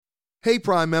Hey,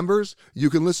 Prime members, you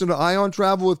can listen to Eye on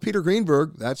Travel with Peter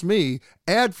Greenberg, that's me,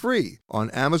 ad-free on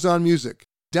Amazon Music.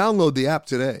 Download the app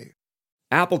today.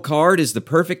 Apple Card is the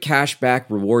perfect cashback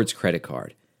rewards credit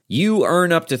card. You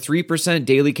earn up to 3%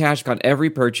 daily cash on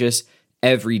every purchase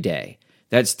every day.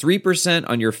 That's 3%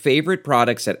 on your favorite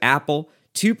products at Apple,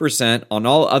 2% on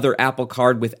all other Apple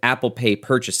Card with Apple Pay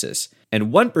purchases,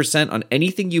 and 1% on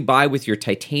anything you buy with your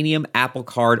titanium Apple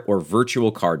Card or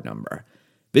virtual card number.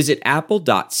 Visit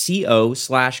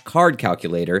apple.co/card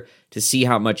calculator to see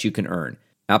how much you can earn.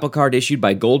 Apple Card issued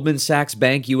by Goldman Sachs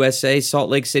Bank USA, Salt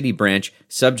Lake City branch,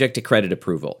 subject to credit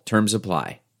approval. Terms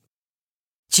apply.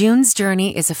 June's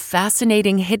Journey is a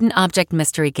fascinating hidden object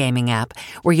mystery gaming app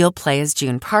where you'll play as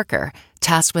June Parker,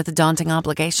 tasked with a daunting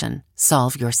obligation: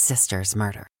 solve your sister's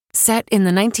murder. Set in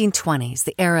the 1920s,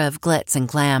 the era of glitz and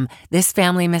glam, this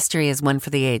family mystery is one for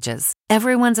the ages.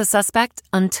 Everyone's a suspect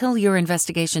until your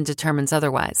investigation determines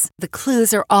otherwise. The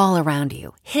clues are all around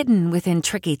you, hidden within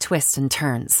tricky twists and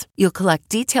turns. You'll collect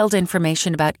detailed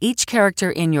information about each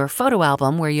character in your photo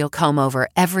album where you'll comb over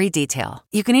every detail.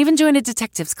 You can even join a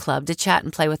detectives club to chat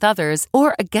and play with others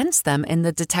or against them in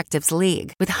the Detectives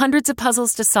League. With hundreds of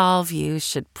puzzles to solve, you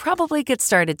should probably get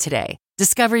started today.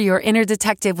 Discover your inner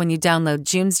detective when you download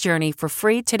June's Journey for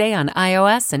free today on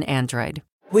iOS and Android.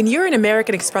 When you're an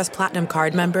American Express Platinum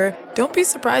card member, don't be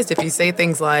surprised if you say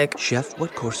things like, "Chef,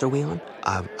 what course are we on?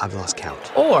 I've lost count."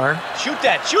 Or, "Shoot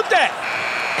that, shoot that!"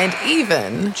 And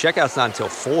even, "Checkout's not until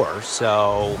 4,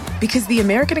 so..." Because the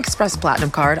American Express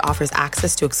Platinum Card offers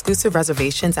access to exclusive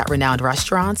reservations at renowned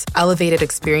restaurants, elevated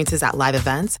experiences at live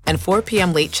events, and 4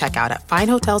 p.m. late checkout at fine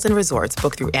hotels and resorts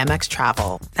booked through Amex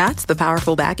Travel. That's the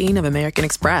powerful backing of American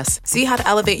Express. See how to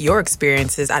elevate your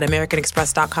experiences at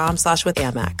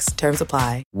americanexpress.com/withAmex. Terms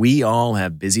apply. We all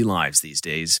have busy lives these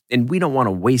days, and we don't want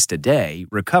to waste a day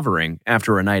recovering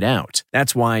after a night out.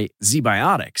 That's why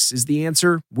Z-Biotics is the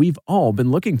answer we've all been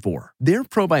looking for. Their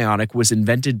probiotic was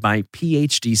invented by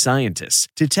PhD scientists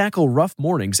to tackle rough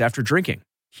mornings after drinking.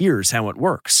 Here's how it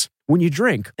works. When you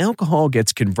drink, alcohol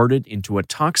gets converted into a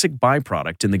toxic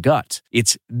byproduct in the gut.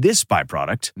 It's this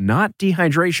byproduct, not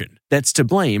dehydration, that's to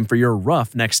blame for your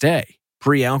rough next day.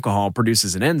 Pre-alcohol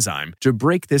produces an enzyme to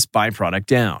break this byproduct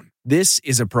down. This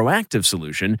is a proactive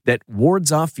solution that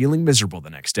wards off feeling miserable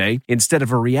the next day instead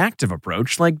of a reactive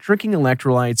approach like drinking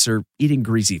electrolytes or eating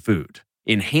greasy food.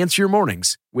 Enhance your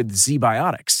mornings with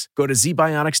Z-Biotics. Go to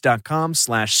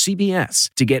zbiotics.com/CBS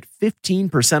to get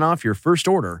 15% off your first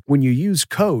order when you use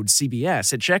code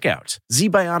CBS at checkout.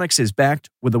 Z-Biotics is backed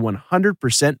with a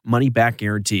 100% money-back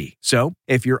guarantee. So,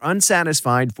 if you're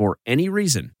unsatisfied for any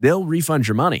reason, they'll refund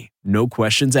your money. No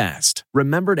questions asked.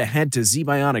 Remember to head to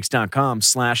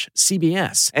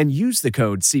zbiotics.com/CBS and use the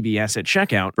code CBS at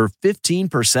checkout for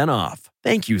 15% off.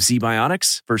 Thank you,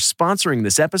 Z-Biotics, for sponsoring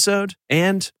this episode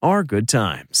and our good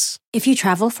times. If you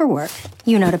travel for work,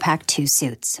 you know to pack 2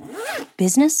 suits.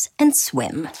 Business and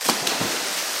swim.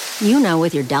 You know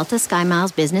with your Delta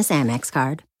SkyMiles Business Amex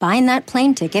card, buying that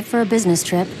plane ticket for a business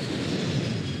trip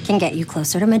can get you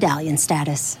closer to medallion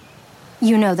status.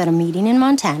 You know that a meeting in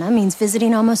Montana means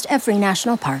visiting almost every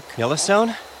national park.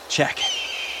 Yellowstone? Check.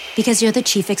 Because you're the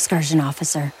chief excursion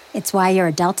officer. It's why you're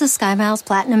a Delta SkyMiles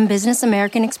Platinum Business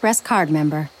American Express card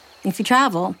member. If you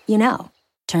travel, you know.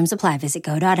 Terms apply. Visit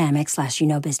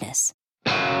go.amex/you-know-business.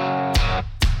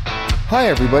 Hi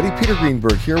everybody, Peter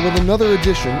Greenberg here with another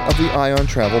edition of the Eye on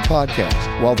Travel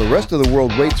podcast. While the rest of the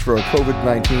world waits for a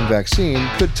COVID-19 vaccine,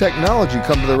 could technology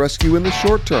come to the rescue in the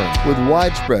short term with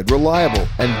widespread, reliable,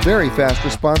 and very fast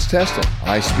response testing?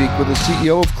 I speak with the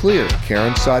CEO of Clear,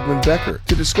 Caryn Seidman-Becker,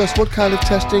 to discuss what kind of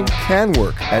testing can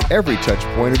work at every touch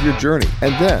point of your journey.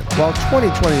 And then, while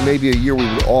 2020 may be a year we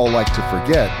would all like to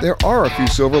forget, there are a few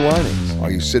silver linings.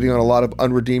 Are you sitting on a lot of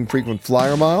unredeemed frequent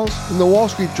flyer miles? In the Wall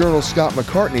Street Journal's Scott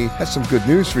McCartney has some good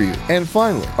news for you. And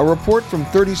finally, a report from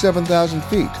 37,000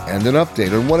 feet and an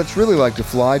update on what it's really like to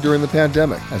fly during the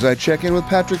pandemic as I check in with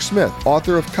Patrick Smith,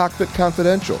 author of Cockpit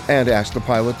Confidential and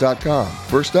AskThePilot.com.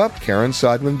 First up, Caryn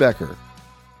Seidman-Becker.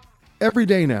 Every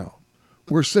day now,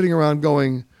 we're sitting around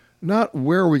going, not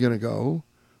where are we going to go,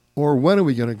 or when are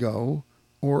we going to go,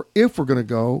 or if we're going to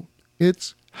go,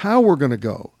 it's how we're going to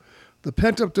go. The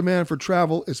pent-up demand for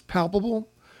travel is palpable,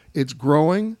 it's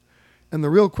growing, and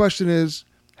the real question is,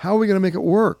 how are we going to make it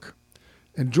work?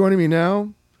 And joining me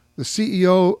now, the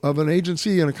CEO of an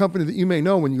agency and a company that you may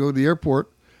know when you go to the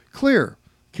airport, Clear,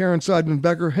 Caryn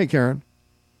Seidman-Becker. Hey, Caryn.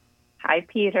 Hi,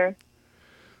 Peter.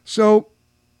 So,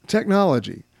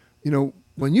 technology. You know,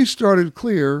 when you started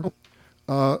Clear,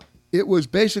 it was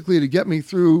basically to get me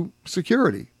through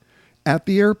security at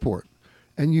the airport.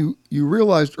 And you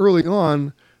realized early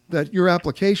on that your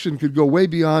application could go way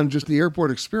beyond just the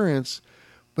airport experience.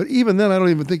 But even then, I don't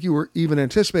even think you were even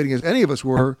anticipating, as any of us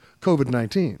were,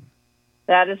 COVID-19.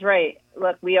 That is right.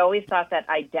 Look, we always thought that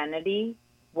identity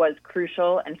was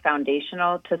crucial and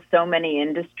foundational to so many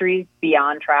industries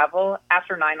beyond travel.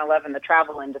 After 9/11, the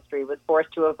travel industry was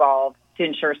forced to evolve to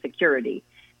ensure security.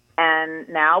 And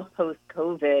now,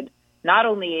 post-COVID, not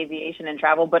only aviation and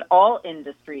travel, but all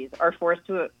industries are forced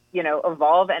to,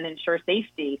 evolve and ensure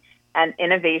safety and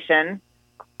innovation.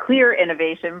 Clear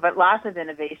innovation, but lots of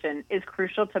innovation is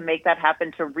crucial to make that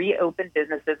happen, to reopen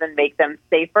businesses and make them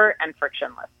safer and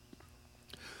frictionless.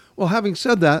 Well, having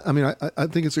said that, I mean, I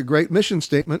think it's a great mission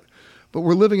statement, but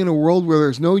we're living in a world where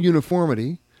there's no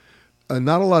uniformity,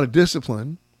 not a lot of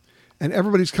discipline, and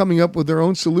everybody's coming up with their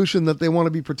own solution that they want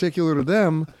to be particular to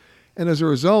them. And as a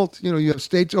result, you have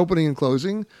states opening and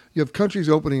closing, you have countries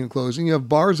opening and closing, you have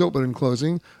bars opening and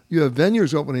closing, you have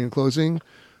venues opening and closing.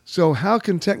 So how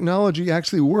can technology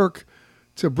actually work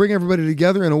to bring everybody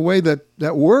together in a way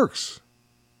that works?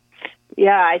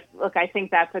 Yeah, I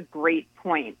think that's a great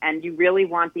point. And you really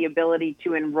want the ability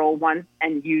to enroll once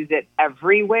and use it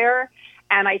everywhere.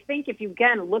 And I think if you,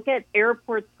 again, look at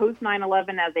airports post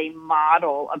 9/11 as a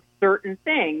model of certain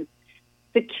things,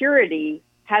 security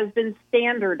has been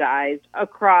standardized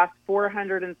across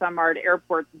 400 and some odd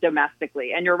airports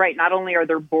domestically. And you're right, not only are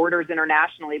there borders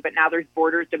internationally, but now there's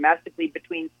borders domestically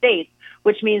between states,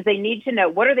 which means they need to know,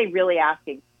 what are they really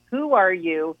asking? Who are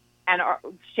you? And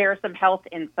share some health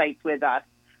insights with us,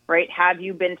 right? Have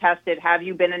you been tested? Have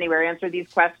you been anywhere? Answer these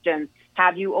questions.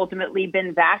 Have you ultimately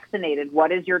been vaccinated?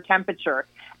 What is your temperature?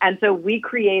 And so we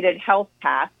created Health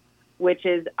Pass, which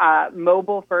is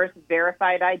mobile first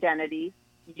verified identity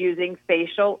using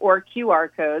facial or QR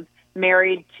codes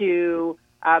married to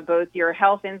both your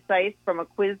health insights from a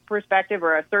quiz perspective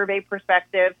or a survey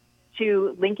perspective,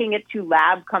 to linking it to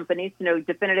lab companies to know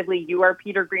definitively you are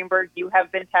Peter Greenberg, you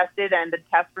have been tested and the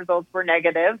test results were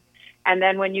negative. And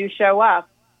then when you show up,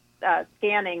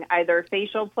 scanning either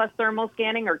facial plus thermal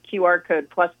scanning or QR code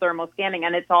plus thermal scanning,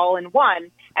 and it's all in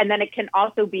one. And then it can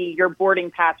also be your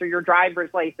boarding pass or your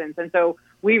driver's license. And so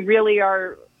we really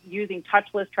are using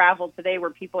touchless travel today, where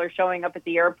people are showing up at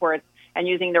the airports and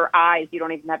using their eyes. You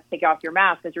don't even have to take off your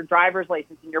mask as your driver's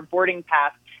license and your boarding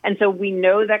pass. And so we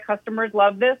know that customers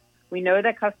love this. We know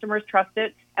that customers trust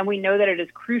it, and we know that it is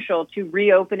crucial to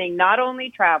reopening not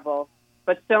only travel,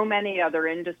 but so many other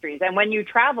industries. And when you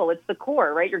travel, it's the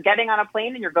core, right? You're getting on a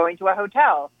plane and you're going to a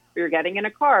hotel, or you're getting in a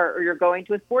car, or you're going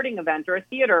to a sporting event or a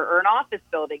theater or an office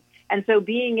building. And so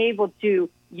being able to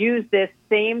use this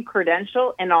same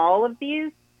credential in all of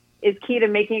these is key to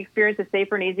making experiences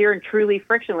safer and easier and truly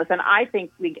frictionless. And I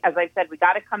think, as I said, we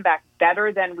got to come back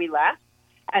better than we left.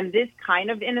 And this kind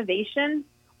of innovation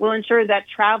will ensure that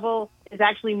travel is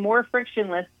actually more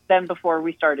frictionless than before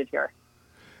we started here.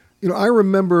 I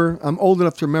remember, I'm old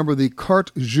enough to remember the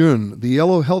carte jaune, the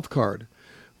yellow health card,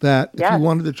 that if you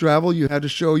wanted to travel, you had to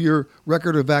show your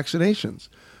record of vaccinations.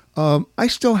 I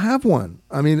still have one.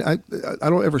 I mean, I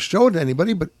don't ever show it to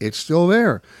anybody, but it's still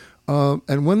there.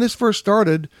 And when this first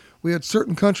started, we had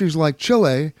certain countries like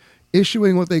Chile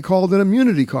issuing what they called an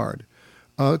immunity card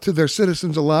to their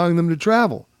citizens, allowing them to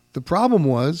travel. The problem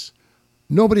was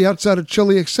nobody outside of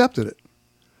Chile accepted it.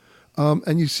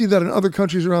 And you see that in other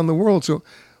countries around the world. So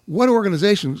what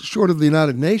organization, short of the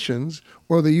United Nations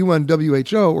or the UN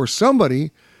WHO or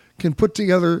somebody, can put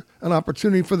together an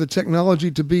opportunity for the technology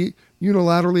to be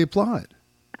unilaterally applied?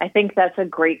 I think that's a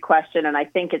great question, and I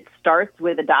think it starts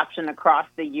with adoption across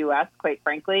the U.S., quite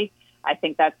frankly. I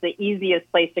think that's the easiest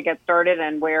place to get started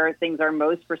and where things are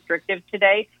most restrictive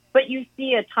today. But you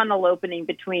see a tunnel opening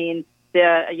between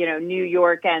New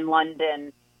York and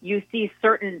London. You see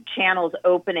certain channels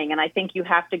opening, and I think you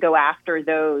have to go after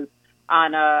those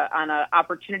on a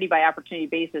opportunity by opportunity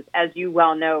basis. As you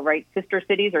well know, right, sister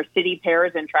cities or city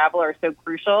pairs in travel are so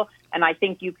crucial, and I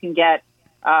think you can get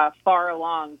far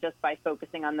along just by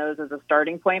focusing on those as a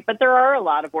starting point. But there are a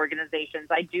lot of organizations.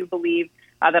 I do believe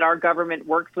that our government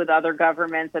works with other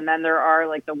governments, and then there are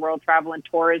like the World Travel and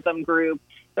Tourism Group.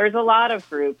 There's a lot of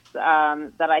groups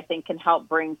that I think can help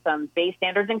bring some base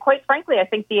standards. And quite frankly, I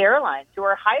think the airlines, who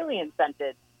are highly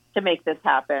incented to make this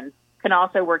happen, can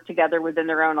also work together within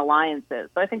their own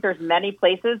alliances. So I think there's many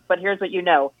places, but here's what you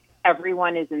know.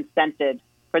 Everyone is incented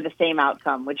for the same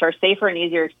outcome, which are safer and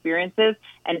easier experiences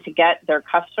and to get their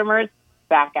customers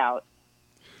back out.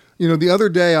 The other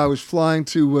day I was flying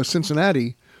to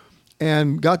Cincinnati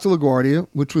and got to LaGuardia,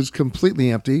 which was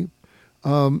completely empty.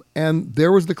 And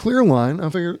there was the Clear line. I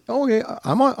figured, okay,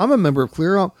 I'm a member of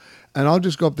Clear, and I'll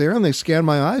just go up there. And they scanned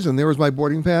my eyes, and there was my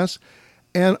boarding pass.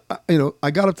 And,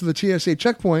 I got up to the TSA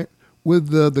checkpoint with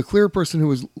the clear person who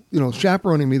was,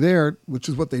 chaperoning me there, which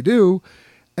is what they do.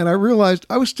 And I realized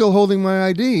I was still holding my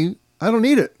ID. I don't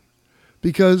need it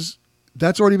because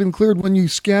that's already been cleared when you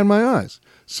scan my eyes.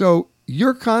 So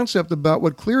your concept about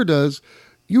what Clear does,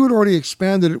 you had already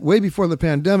expanded it way before the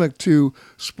pandemic to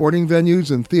sporting venues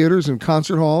and theaters and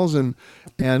concert halls and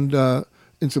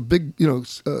some big,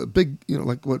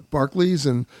 like what Barclays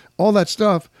and all that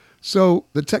stuff. So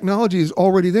the technology is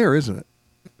already there, isn't it?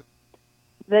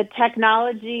 The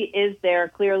technology is there.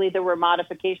 Clearly, there were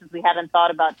modifications. We hadn't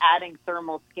thought about adding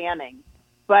thermal scanning,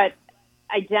 but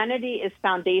identity is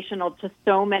foundational to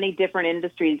so many different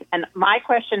industries. And my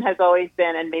question has always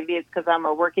been, and maybe it's because I'm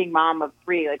a working mom of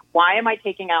 3, like, why am I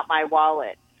taking out my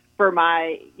wallet for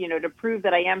my, to prove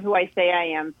that I am who I say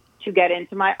I am, to get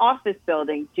into my office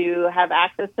building, to have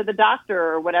access to the doctor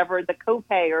or whatever the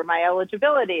copay or my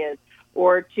eligibility is,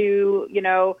 or to,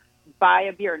 buy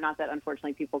a beer. Not that,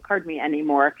 unfortunately, people card me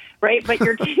anymore, right? But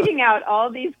you're taking out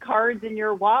all these cards in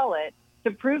your wallet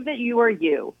to prove that you are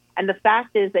you. And the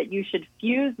fact is that you should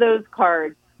fuse those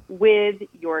cards with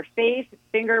your face,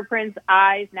 fingerprints,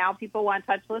 eyes. Now people want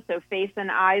touchless, so face and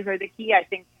eyes are the key. I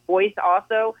think voice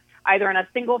also, either in a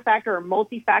single factor or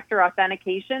multi-factor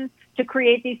authentication, to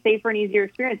create these safer and easier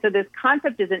experiences. So this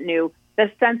concept isn't new.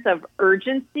 The sense of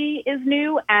urgency is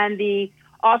new, and the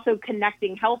also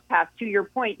connecting health paths. To your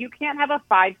point, you can't have a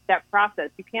 5-step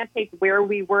process. You can't take where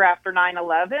we were after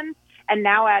 9/11 and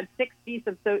now add 6 feet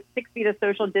of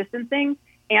social distancing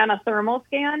and a thermal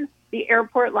scan. The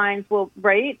airport lines will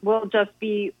just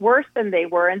be worse than they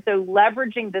were. And so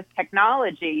leveraging this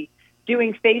technology,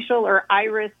 doing facial or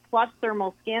iris plus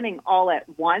thermal scanning all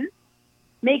at once,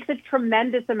 makes a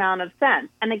tremendous amount of sense.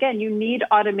 And again, you need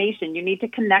automation. You need to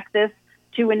connect this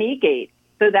to an e-gate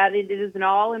so that it is an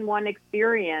all-in-one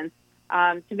experience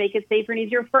to make it safer and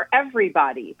easier for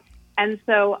everybody. And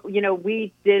so,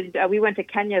 we went to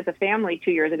Kenya as a family 2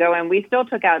 years ago, and we still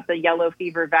took out the yellow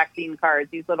fever vaccine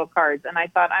cards, these little cards. And I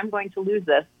thought, I'm going to lose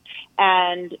this.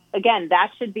 And again,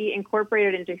 that should be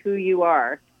incorporated into who you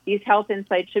are. These health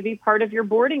insights should be part of your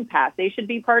boarding pass. They should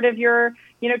be part of your,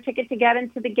 ticket to get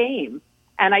into the game.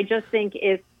 And I just think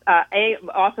it's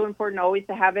also important always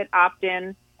to have it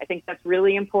opt-in. I think that's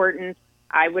really important.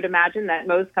 I would imagine that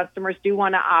most customers do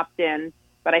want to opt in,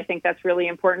 but I think that's really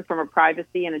important from a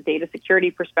privacy and a data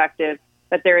security perspective.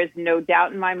 But there is no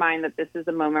doubt in my mind that this is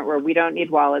a moment where we don't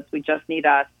need wallets, we just need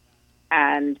us.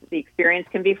 And the experience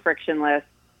can be frictionless,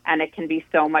 and it can be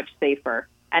so much safer.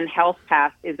 And Health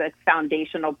Pass is a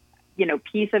foundational,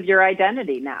 piece of your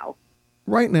identity now.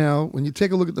 Right now, when you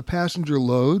take a look at the passenger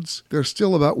loads, they're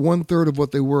still about 1/3 of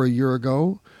what they were a year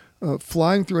ago.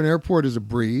 Flying through an airport is a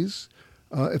breeze.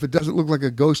 If it doesn't look like a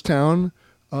ghost town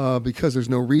because there's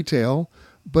no retail,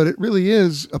 but it really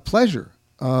is a pleasure.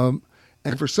 And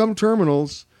for some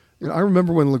terminals, I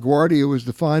remember when LaGuardia was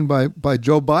defined by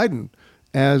Joe Biden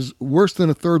as worse than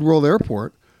a third world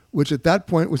airport, which at that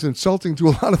point was insulting to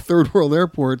a lot of third world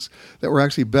airports that were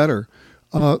actually better.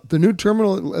 The new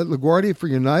terminal at LaGuardia for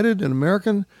United and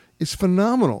American is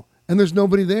phenomenal, and there's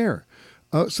nobody there.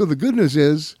 So the good news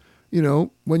is,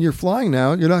 when you're flying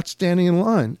now, you're not standing in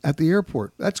line at the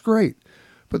airport. That's great.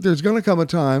 But there's going to come a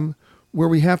time where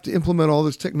we have to implement all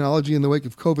this technology in the wake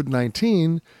of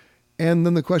COVID-19. And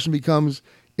then the question becomes,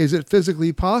 is it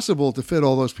physically possible to fit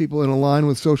all those people in a line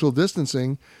with social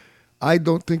distancing? I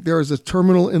don't think there is a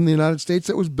terminal in the United States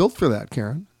that was built for that,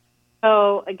 Caryn.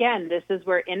 So again, this is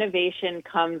where innovation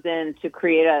comes in to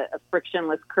create a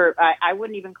frictionless curb. I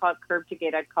wouldn't even call it curb to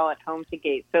gate. I'd call it home to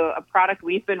gate. So a product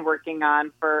we've been working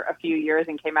on for a few years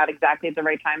and came out exactly at the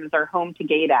right time is our home to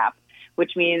gate app,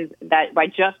 which means that by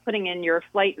just putting in your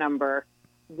flight number,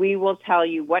 we will tell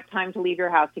you what time to leave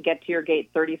your house to get to your gate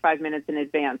 35 minutes in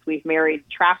advance. We've married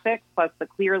traffic plus the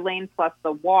clear lane plus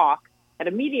the walk at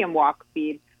a medium walk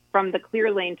speed from the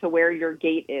clear lane to where your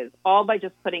gate is, all by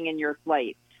just putting in your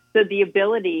flight. So the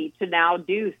ability to now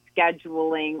do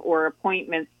scheduling or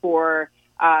appointments for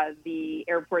the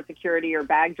airport security or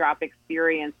bag drop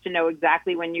experience, to know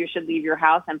exactly when you should leave your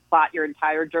house and plot your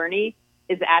entire journey,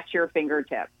 is at your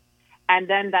fingertips. And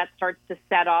then that starts to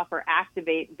set off or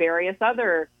activate various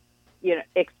other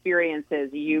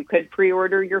experiences. You could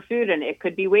pre-order your food and it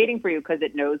could be waiting for you because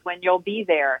it knows when you'll be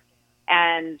there.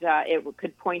 And it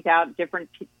could point out different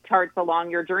charts along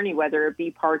your journey, whether it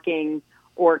be parking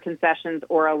or concessions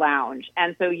or a lounge.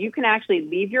 And so you can actually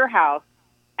leave your house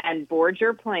and board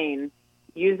your plane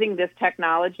using this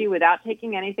technology without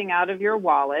taking anything out of your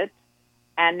wallet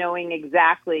and knowing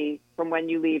exactly from when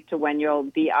you leave to when you'll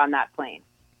be on that plane.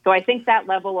 So I think that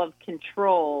level of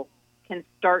control can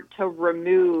start to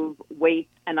remove weight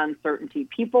and uncertainty.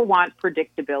 People want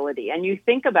predictability. And you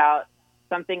think about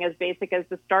something as basic as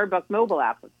the Starbucks mobile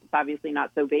app. It's obviously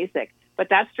not so basic, but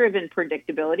that's driven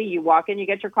predictability. You walk in, you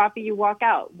get your coffee, you walk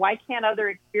out. Why can't other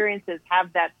experiences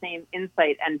have that same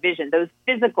insight and vision? Those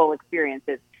physical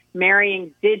experiences,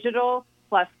 marrying digital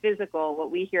plus physical, what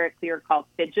we here at Clear call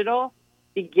phygital,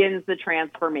 begins the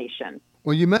transformation.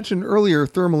 Well, you mentioned earlier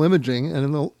thermal imaging,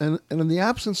 and in the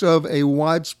absence of a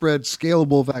widespread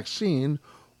scalable vaccine,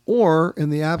 or in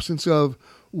the absence of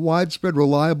widespread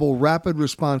reliable rapid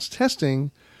response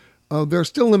testing, there are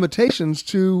still limitations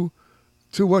to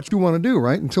what you want to do,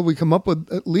 right? Until we come up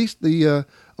with at least a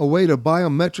way to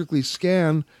biometrically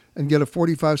scan and get a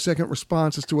 45-second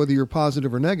response as to whether you're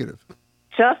positive or negative.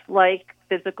 Just like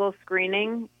physical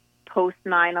screening post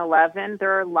 9/11,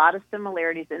 there are a lot of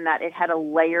similarities in that it had a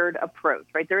layered approach,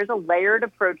 right? There is a layered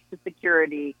approach to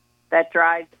security that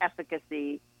drives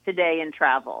efficacy today in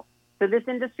travel. So this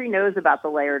industry knows about the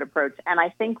layered approach. And I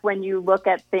think when you look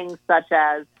at things such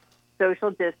as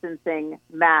social distancing,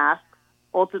 masks,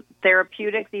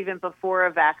 therapeutics even before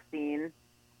a vaccine,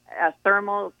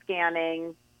 thermal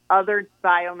scanning, other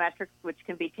biometrics which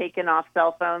can be taken off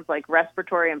cell phones like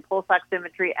respiratory and pulse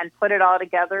oximetry, and put it all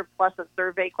together, plus a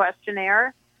survey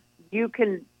questionnaire, you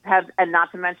can have, and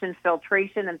not to mention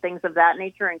filtration and things of that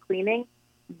nature and cleaning,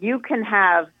 you can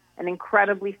have an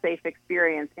incredibly safe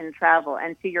experience in travel.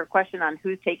 And to your question on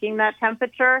who's taking that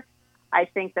temperature, I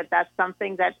think that that's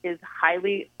something that is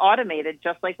highly automated,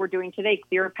 just like we're doing today.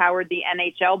 Clear powered the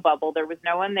NHL bubble. There was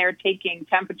no one there taking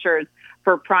temperatures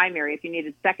for primary. If you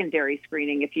needed secondary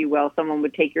screening, if you will, someone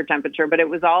would take your temperature. But it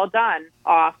was all done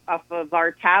off of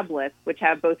our tablets, which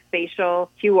have both facial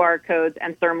QR codes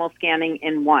and thermal scanning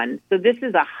in one. So this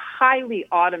is a highly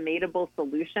automatable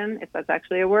solution, if that's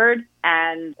actually a word.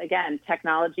 And again,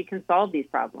 technology can solve these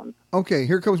problems. Okay,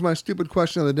 here comes my stupid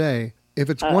question of the day. If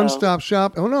it's one-stop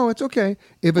shop, oh no, it's okay.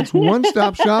 If it's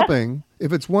one-stop shopping, with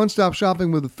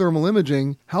the thermal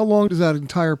imaging, how long does that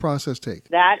entire process take?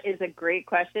 That is a great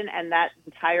question, and that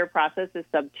entire process is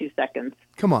sub 2 seconds.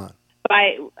 Come on.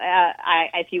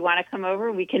 If you want to come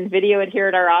over, we can video it here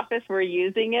at our office. We're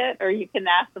using it, or you can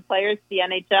ask the players, the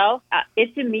NHL.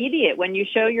 It's immediate. When you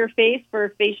show your face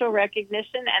for facial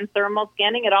recognition and thermal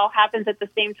scanning, it all happens at the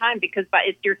same time because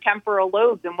it's your temporal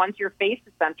lobes, and once your face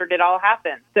is centered, it all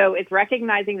happens. So it's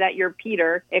recognizing that you're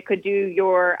Peter. It could do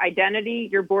your identity,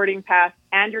 your boarding pass,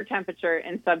 and your temperature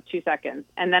in sub 2 seconds.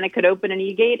 And then it could open an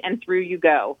e-gate and through you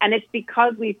go. And it's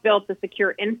because we've built a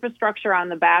secure infrastructure on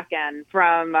the back end,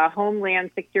 from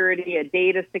homeland security, a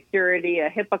data security, a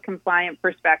HIPAA compliant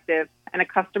perspective, and a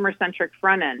customer-centric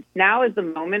front end. Now is the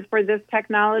moment for this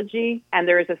technology, and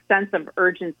there is a sense of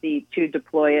urgency to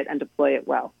deploy it and deploy it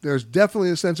well. There's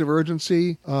definitely a sense of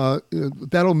urgency.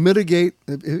 That'll mitigate,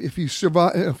 if you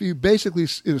survive, if you basically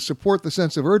support the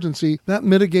sense of urgency, that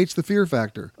mitigates the fear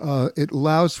factor. It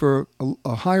allows for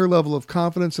a higher level of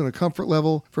confidence and a comfort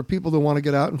level for people to want to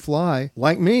get out and fly,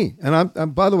 like me. And I'm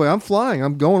by the way, I'm flying.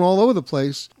 I'm going all over the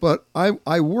place, but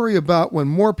I worry about when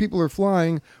more people are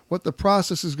flying, what the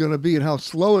process is going to be and how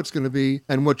slow it's going to be.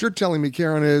 And what you're telling me,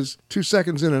 Caryn, is 2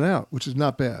 seconds in and out, which is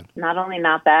not bad. Not only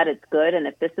not bad, it's good. And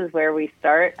if this is where we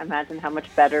start, imagine how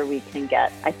much better we can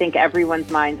get. I think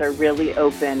everyone's minds are really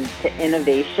open to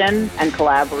innovation and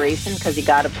collaboration because you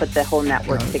got to put the whole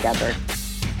network together.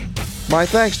 My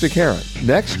thanks to Caryn.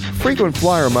 Next, frequent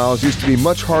flyer miles used to be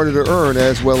much harder to earn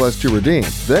as well as to redeem.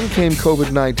 Then came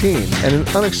COVID-19 and an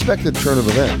unexpected turn of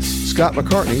events. Scott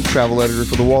McCartney, travel editor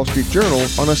for the Wall Street Journal,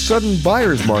 on a sudden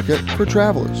buyer's market for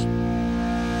travelers.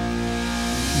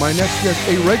 My next guest,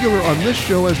 a regular on this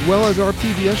show as well as our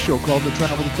PBS show called The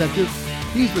Travel Detective.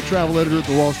 He's the travel editor at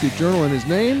the Wall Street Journal, and his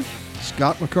name,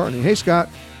 Scott McCartney. Hey, Scott.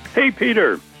 Hey,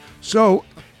 Peter. So,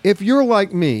 if you're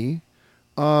like me,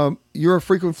 you're a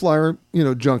frequent flyer,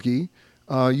 junkie.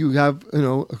 You have,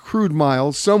 accrued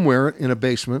miles somewhere in a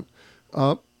basement.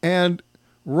 And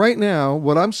right now,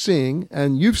 what I'm seeing,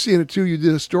 and you've seen it too, you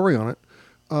did a story on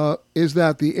it, is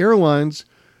that the airlines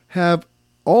have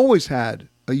always had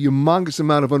a humongous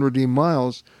amount of unredeemed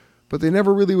miles, but they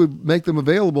never really would make them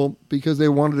available because they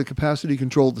wanted to capacity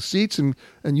control the seats and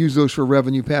use those for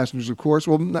revenue passengers, of course.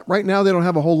 Well, right now, they don't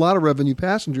have a whole lot of revenue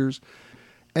passengers.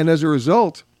 And as a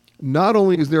result, not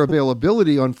only is there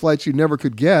availability on flights you never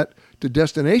could get to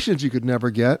destinations you could never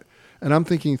get, and I'm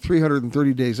thinking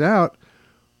 330 days out,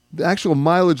 the actual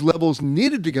mileage levels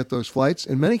needed to get those flights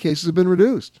in many cases have been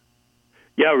reduced.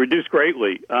 Yeah, reduced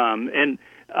greatly.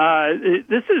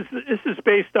 This is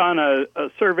based on a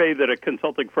survey that a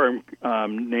consulting firm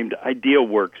named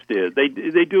IdeaWorks did. They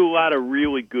do a lot of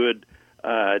really good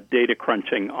data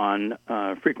crunching on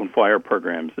frequent flyer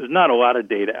programs. There's not a lot of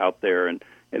data out there, and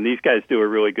these guys do a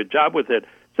really good job with it.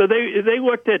 So they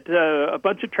looked at a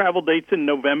bunch of travel dates in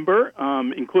November,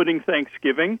 including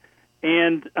Thanksgiving,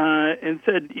 and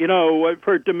said,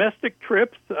 for domestic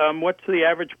trips, what's the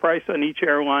average price on each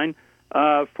airline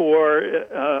for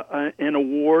an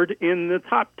award in the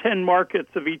top 10 markets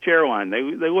of each airline?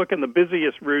 They look in the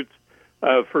busiest routes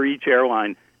for each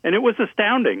airline. And it was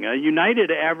astounding. United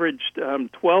averaged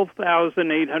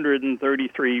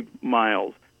 12,833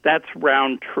 miles. That's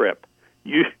round trip.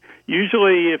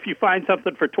 Usually, if you find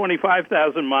something for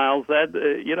 25,000 miles, that's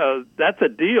a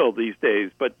deal these days.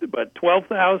 But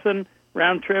 12,000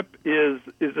 round trip is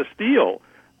a steal.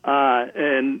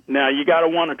 And now you got to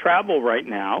want to travel right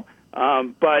now.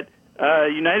 But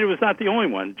United was not the only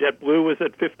one. JetBlue was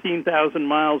at 15,000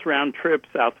 miles round trip.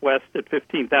 Southwest at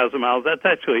 15,000 miles. That's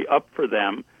actually up for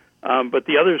them. But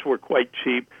the others were quite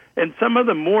cheap. And some of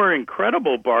the more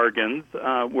incredible bargains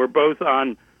were both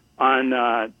on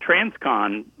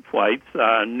transcon flights,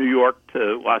 New York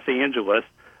to Los Angeles.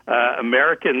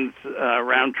 Americans'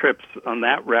 round trips on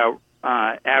that route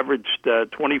averaged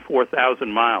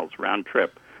 24,000 miles round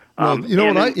trip. Well,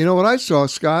 what I saw,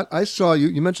 Scott? I saw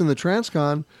you mentioned the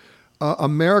transcon.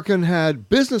 American had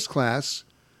business class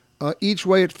each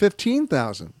way at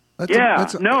 15,000.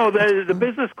 The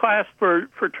business class for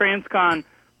transcon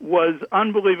was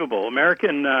unbelievable.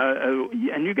 American,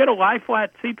 and you get a lie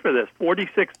flat seat for this,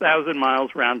 46,000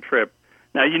 miles round trip.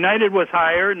 Now, United was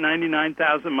higher,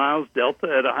 99,000 miles, Delta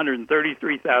at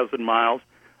 133,000 miles.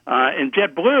 And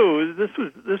JetBlue, this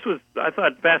was I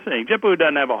thought fascinating. JetBlue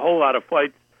doesn't have a whole lot of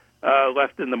flights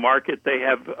left in the market. They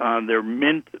have their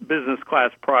Mint business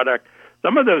class product.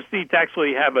 Some of those seats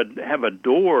actually have a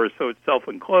door, so it's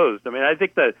self-enclosed. I mean, I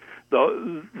think that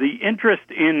the interest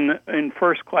in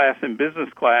first class and business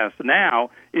class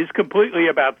now is completely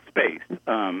about space.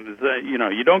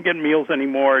 You don't get meals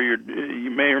anymore. You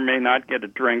may or may not get a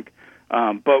drink,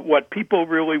 but what people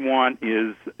really want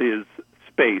is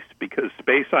space, because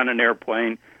space on an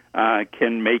airplane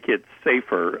can make it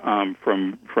safer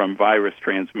from virus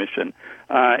transmission.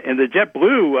 And the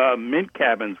JetBlue Mint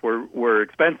cabins were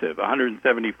expensive,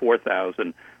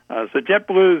 $174,000. So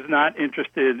JetBlue is not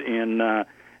interested in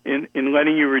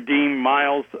letting you redeem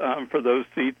miles for those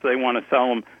seats. They want to sell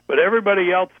them. But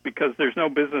everybody else, because there's no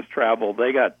business travel,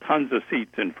 they got tons of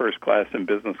seats in first class and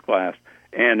business class.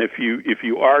 And if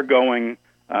you are going,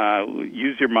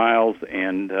 use your miles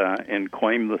and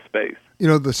claim the space.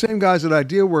 The same guys at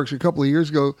IdeaWorks a couple of years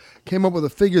ago came up with a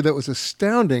figure that was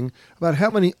astounding about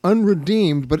how many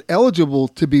unredeemed but eligible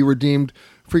to be redeemed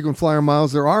frequent flyer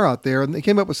miles there are out there. And they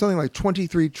came up with something like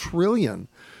 23 trillion.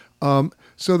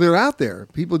 So they're out there.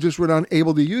 People just were not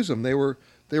able to use them. They were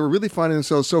really finding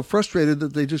themselves so frustrated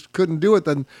that they just couldn't do it.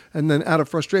 And then out of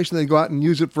frustration, they go out and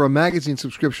use it for a magazine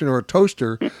subscription or a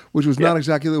toaster, which was not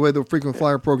exactly the way the frequent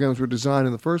flyer programs were designed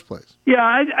in the first place.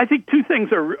 Yeah, I think two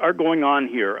things are going on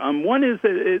here. One is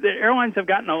that the airlines have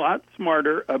gotten a lot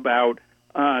smarter about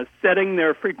setting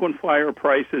their frequent flyer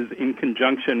prices in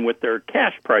conjunction with their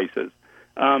cash prices.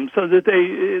 So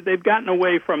that they've gotten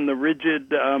away from the rigid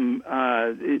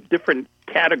different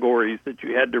categories that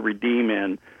you had to redeem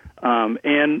in,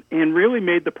 and really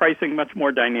made the pricing much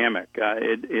more dynamic.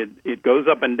 It goes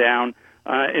up and down,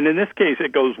 and in this case,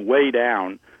 it goes way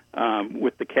down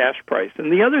with the cash price.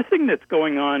 And the other thing that's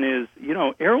going on is,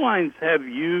 airlines have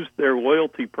used their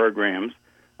loyalty programs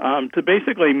to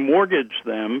basically mortgage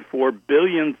them for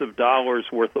billions of dollars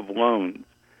worth of loans.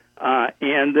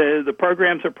 And the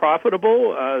programs are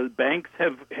profitable. Banks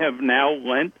have now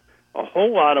lent a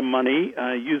whole lot of money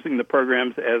using the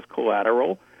programs as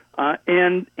collateral.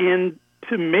 And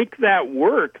to make that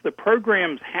work, the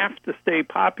programs have to stay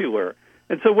popular.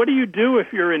 And so what do you do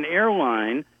if you're an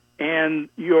airline and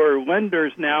your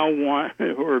lenders now want,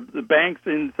 or the banks,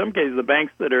 in some cases the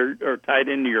banks that are tied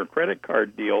into your credit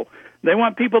card deal, they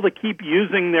want people to keep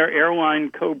using their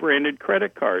airline co-branded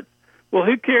credit cards. Well,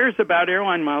 who cares about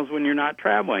airline miles when you're not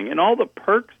traveling? And all the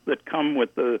perks that come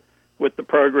with the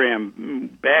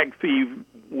program, bag fee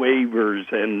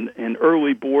waivers and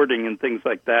early boarding and things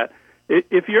like that.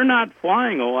 If you're not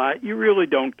flying a lot, you really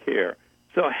don't care.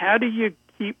 So how do you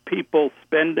keep people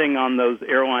spending on those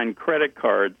airline credit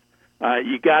cards?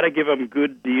 You got to give them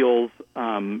good deals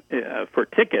for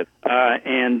tickets,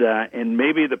 and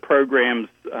maybe the programs,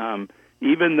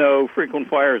 even though frequent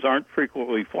flyers aren't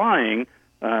frequently flying,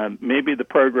 maybe the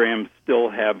programs still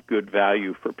have good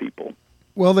value for people.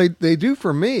 Well, they do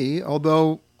for me,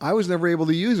 although I was never able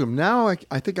to use them. Now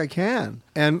I think I can.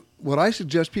 And what I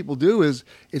suggest people do is,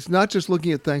 it's not just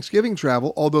looking at Thanksgiving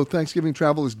travel, although Thanksgiving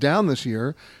travel is down this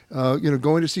year.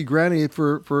 Going to see Granny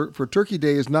for Turkey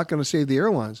Day is not going to save the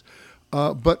airlines.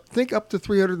 But think up to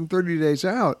 330 days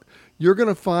out. you're going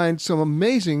to find some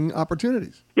amazing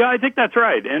opportunities. Yeah, I think that's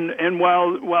right. And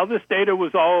while this data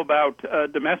was all about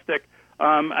domestic,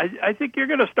 I think you're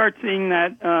going to start seeing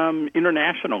that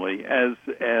internationally as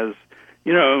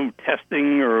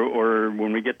testing or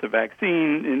when we get the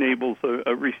vaccine enables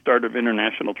a restart of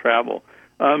international travel.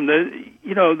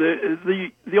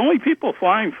 The only people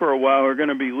flying for a while are going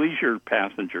to be leisure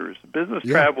passengers. Business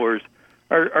travelers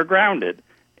are grounded,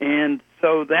 and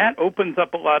so that opens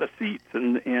up a lot of seats,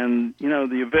 and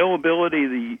the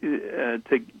availability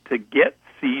to get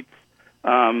seats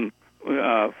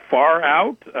far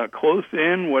out, close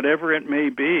in, whatever it may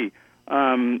be,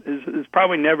 has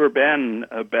probably never been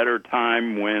a better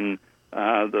time when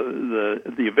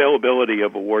the availability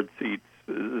of award seats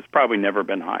has probably never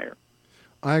been higher.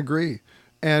 I agree.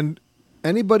 And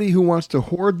anybody who wants to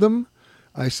hoard them,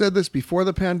 I said this before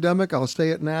the pandemic, I'll say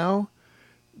it now,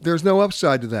 there's no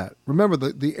upside to that. Remember,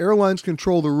 the airlines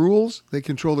control the rules. They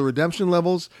control the redemption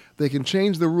levels. They can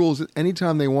change the rules at any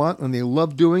time they want, and they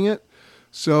love doing it.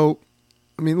 So,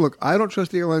 I mean, look, I don't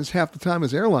trust the airlines half the time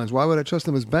as airlines. Why would I trust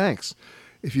them as banks?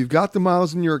 If you've got the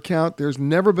miles in your account, there's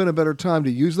never been a better time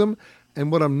to use them.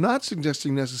 And what I'm not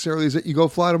suggesting necessarily is that you go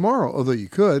fly tomorrow, although you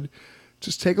could.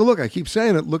 Just take a look. I keep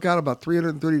saying it. Look out about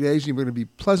 330 days, and you're going to be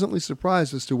pleasantly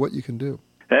surprised as to what you can do.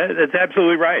 That's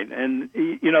absolutely right. And,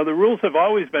 the rules have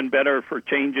always been better for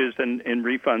changes and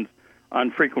refunds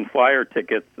on frequent flyer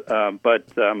tickets.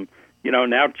 But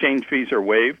now change fees are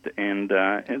waived. And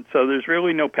so there's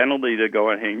really no penalty to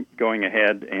going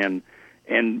ahead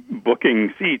and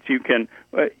booking seats. You can,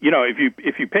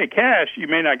 if you pay cash, you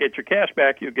may not get your cash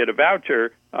back. You'll get a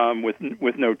voucher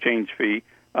with no change fee.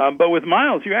 But with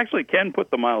miles, you actually can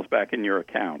put the miles back in your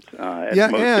account. Most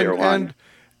airlines.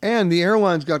 And the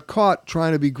airlines got caught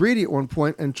trying to be greedy at one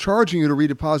point and charging you to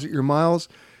redeposit your miles.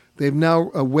 They've now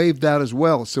waived that as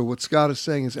well. So what Scott is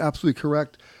saying is absolutely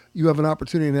correct. You have an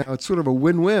opportunity now. It's sort of a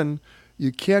win-win.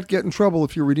 You can't get in trouble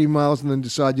if you redeem miles and then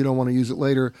decide you don't want to use it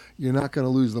later. You're not going to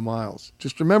lose the miles.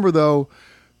 Just remember, though,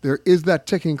 there is that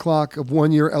ticking clock of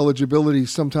 1 year eligibility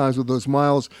sometimes with those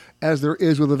miles, as there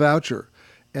is with a voucher.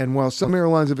 And while some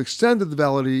airlines have extended the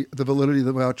validity of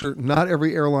the voucher, not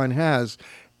every airline has.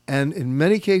 And in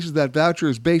many cases, that voucher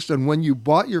is based on when you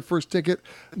bought your first ticket,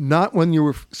 not when you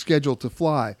were scheduled to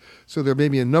fly. So there may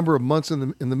be a number of months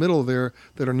in the middle there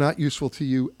that are not useful to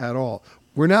you at all.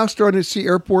 We're now starting to see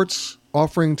airports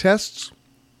offering tests,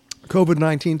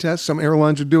 COVID-19 tests. Some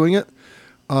airlines are doing it.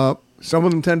 Some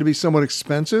of them tend to be somewhat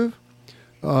expensive.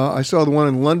 I saw the one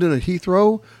in London at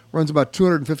Heathrow runs about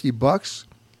 $250.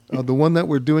 The one that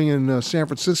we're doing in San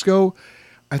Francisco,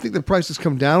 I think the price has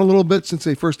come down a little bit since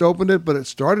they first opened it, but it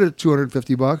started at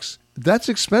 $250. That's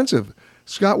expensive.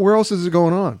 Scott, where else is it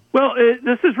going on? Well,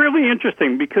 this is really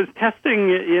interesting because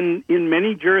testing in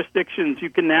many jurisdictions, you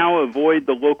can now avoid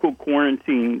the local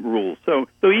quarantine rules. So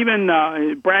even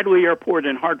Bradley Airport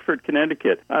in Hartford,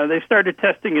 Connecticut, they started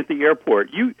testing at the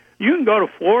airport. You can go to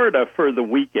Florida for the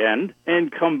weekend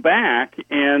and come back,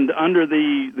 and under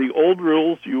the old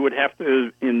rules, you would have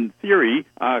to, in theory,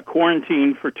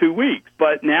 quarantine for 2 weeks.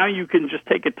 But now you can just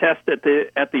take a test at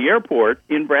the airport.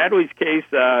 In Bradley's case,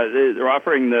 they're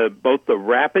offering both the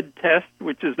rapid test,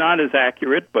 which is not as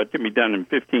accurate but can be done in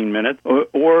 15 minutes,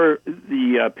 or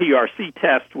the PRC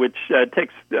test, which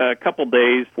takes a couple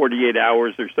days, 48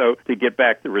 hours or so, to get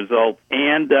back the results.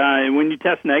 And when you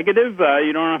test negative,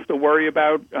 you don't have to worry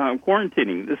about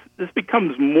quarantining. This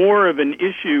becomes more of an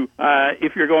issue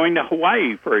if you're going to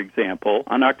Hawaii, for example.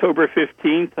 On October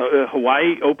 15th,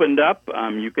 Hawaii opened up.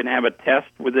 You can have a test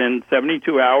within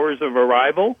 72 hours of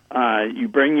arrival. You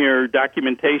bring your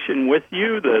documentation with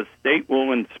you. The state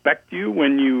will inspect you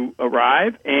when you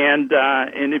arrive. And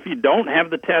if you don't have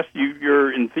the test,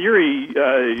 you're in theory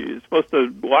supposed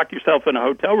to lock yourself in a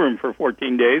hotel room for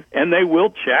 14 days, and they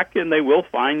will check and they will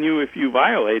fine you if you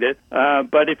violate it.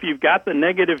 But if you've got the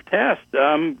negative test,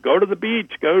 go to the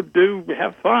beach,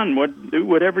 have fun, do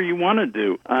whatever you want to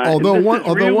do. Although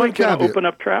one caveat, open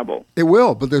up travel. It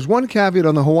will, but there's one caveat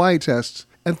on the Hawaii tests.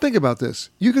 And think about this: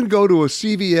 you can go to a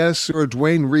CVS or a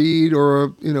Duane Reade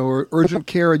or urgent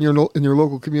care in your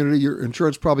local community. Your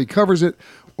insurance probably covers it,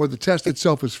 or the test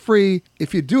itself is free.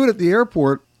 If you do it at the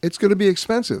airport, it's going to be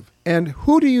expensive. And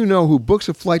who do you know who books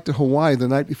a flight to Hawaii the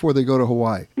night before they go to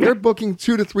Hawaii? They're booking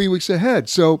 2 to 3 weeks ahead.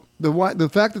 So the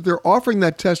fact that they're offering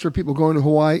that test for people going to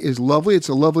Hawaii is lovely. It's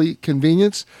a lovely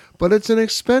convenience, but it's an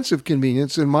expensive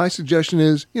convenience. And my suggestion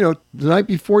is, the night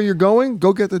before you're going,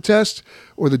 go get the test,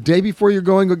 or the day before you're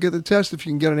going, go get the test if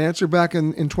you can get an answer back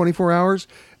in 24 hours,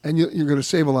 and you're going to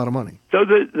save a lot of money. So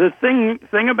the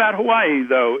thing about Hawaii,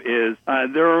 though, is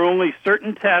there are only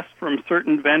certain tests from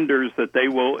certain vendors that they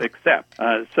will accept.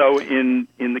 So though, in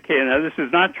the case, now this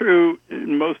is not true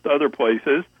in most other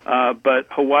places, but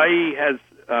Hawaii has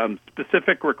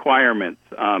specific requirements.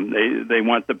 They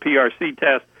want the PRC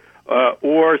test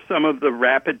or some of the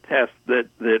rapid tests that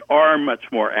are much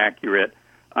more accurate.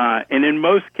 And in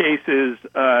most cases,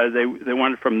 they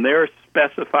want it from their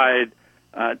specified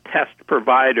test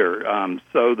provider.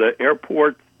 So the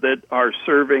airports that are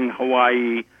serving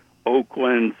Hawaii,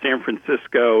 Oakland, San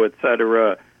Francisco, et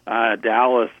cetera,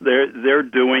 Dallas, they're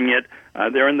doing it.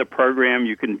 They're in the program.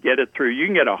 You can get it through. You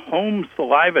can get a home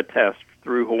saliva test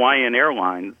through Hawaiian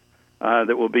Airlines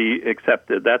that will be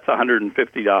accepted. That's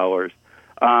 $150.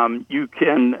 You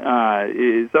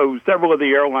can. So several of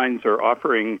the airlines are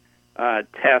offering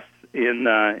tests in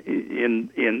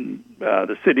the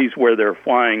cities where they're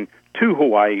flying to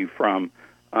Hawaii from.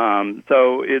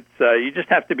 So it's you just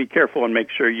have to be careful and make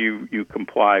sure you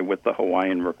comply with the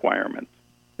Hawaiian requirements.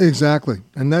 Exactly.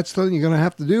 And that's something you're going to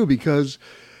have to do, because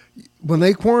when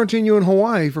they quarantine you in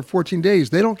Hawaii for 14 days,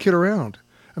 they don't kid around.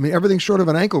 I mean, everything's short of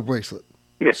an ankle bracelet.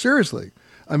 Yeah. Seriously.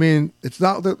 I mean, it's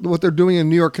not what they're doing in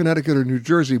New York, Connecticut, or New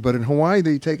Jersey, but in Hawaii,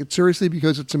 they take it seriously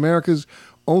because it's America's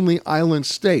only island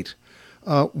state.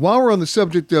 While we're on the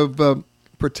subject of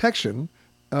protection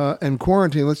and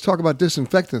quarantine, let's talk about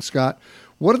disinfectant, Scott.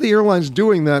 What are the airlines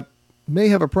doing that may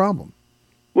have a problem?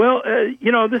 Well,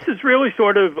 this is really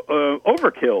sort of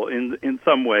overkill in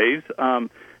some ways.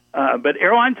 But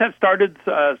airlines have started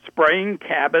spraying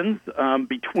cabins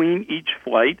between each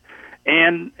flight.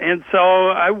 And so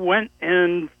I went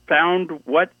and found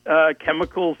what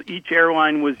chemicals each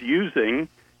airline was using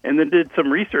and then did some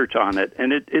research on it.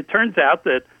 And it turns out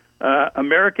that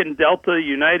American, Delta,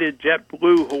 United,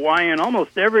 JetBlue, Hawaiian,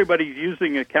 almost everybody's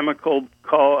using a product called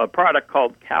Cala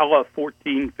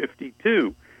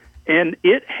 1452. And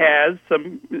it has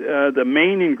some. The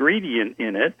main ingredient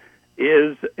in it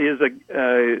is a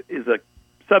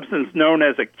substance known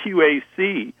as a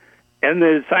QAC, and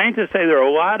the scientists say there are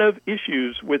a lot of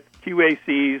issues with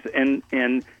QACs and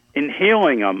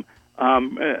inhaling them.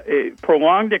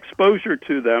 Prolonged exposure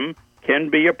to them can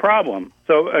be a problem.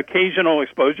 So occasional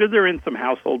exposure, they're in some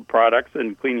household products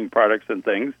and cleaning products and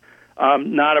things,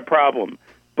 not a problem.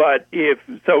 But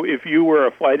if you were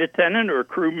a flight attendant or a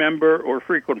crew member or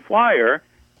frequent flyer,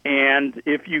 and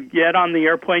if you get on the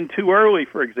airplane too early,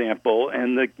 for example,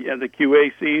 and the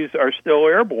QACs are still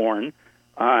airborne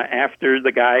after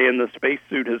the guy in the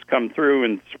spacesuit has come through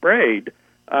and sprayed,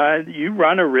 you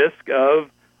run a risk of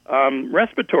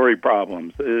respiratory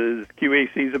problems.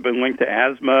 QACs have been linked to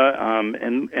asthma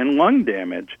and lung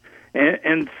damage.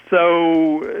 And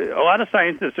so a lot of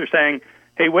scientists are saying,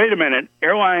 hey, wait a minute,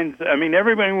 airlines,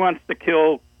 everybody wants to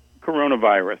kill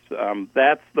coronavirus.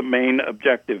 That's the main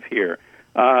objective here.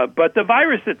 But the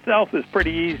virus itself is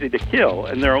pretty easy to kill,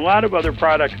 and there are a lot of other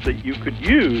products that you could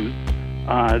use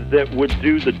that would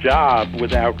do the job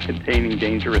without containing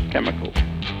dangerous chemicals.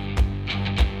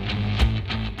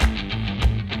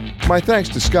 My thanks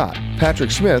to Scott.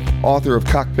 Patrick Smith, author of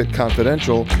Cockpit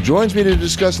Confidential, joins me to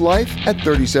discuss life at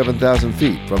 37,000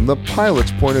 feet from the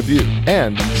pilot's point of view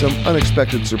and some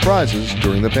unexpected surprises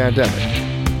during the pandemic.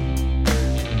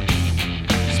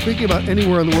 Speaking about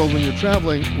anywhere in the world when you're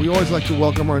traveling, we always like to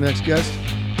welcome our next guest.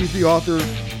 He's the author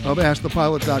of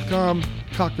AskThePilot.com,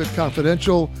 Cockpit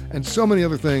Confidential, and so many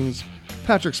other things.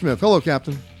 Patrick Smith. Hello,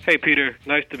 Captain. Hey, Peter.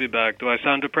 Nice to be back. Do I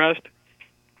sound depressed?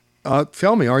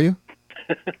 Tell me, are you?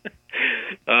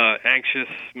 Anxious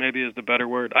maybe is the better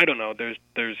word. I don't know.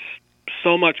 There's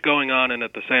so much going on, and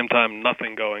at the same time,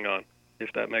 nothing going on,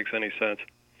 if that makes any sense.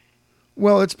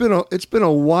 Well, it's been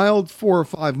a wild 4 or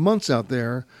 5 months out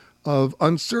there of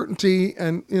uncertainty,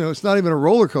 and it's not even a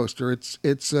roller coaster. It's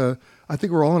I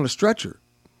think we're all on a stretcher.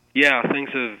 Yeah, things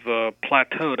have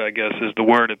plateaued, I guess, is the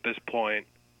word at this point.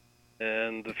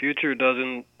 And the future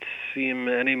doesn't seem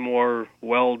any more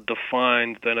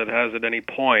well-defined than it has at any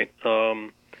point.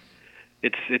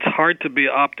 It's hard to be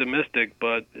optimistic,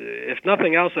 but if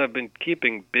nothing else, I've been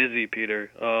keeping busy,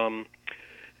 Peter.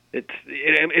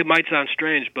 It might sound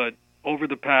strange, but over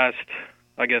the past,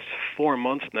 I guess, 4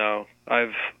 months now,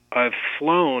 I've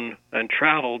flown and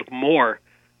traveled more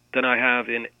than I have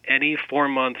in any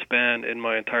 4-month span in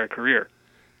my entire career.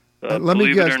 Let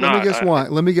me guess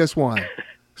why.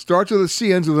 Starts with a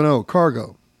C, ends with an O.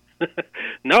 Cargo.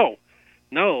 No.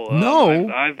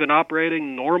 I've been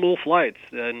operating normal flights,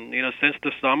 and since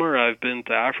the summer, I've been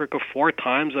to Africa 4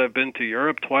 times. I've been to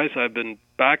Europe twice. I've been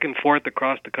back and forth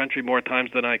across the country more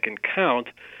times than I can count.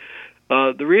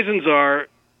 The reasons are,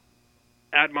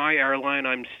 at my airline,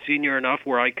 I'm senior enough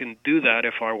where I can do that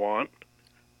if I want.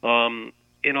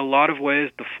 In a lot of ways,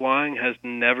 the flying has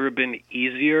never been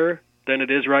easier than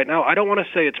it is right now. I don't want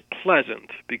to say it's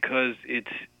pleasant, because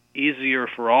easier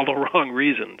for all the wrong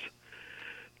reasons.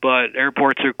 But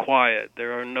airports are quiet.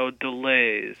 There are no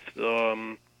delays.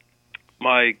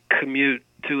 My commute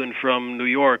to and from New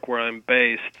York, where I'm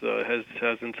based, has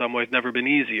in some ways never been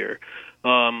easier.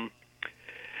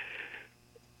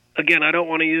 Again, I don't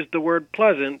want to use the word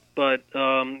pleasant, but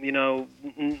now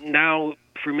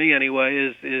for me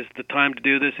anyway is the time to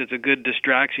do this. It's a good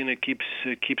distraction. It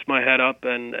keeps my head up,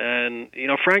 and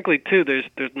frankly too,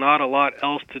 there's not a lot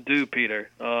else to do, Peter.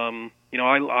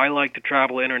 I like to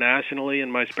travel internationally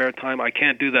in my spare time. I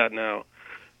can't do that now.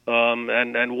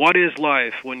 And what is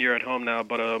life when you're at home now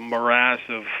but a morass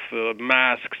of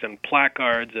masks and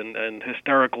placards and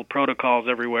hysterical protocols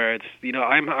everywhere? It's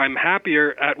I'm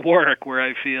happier at work where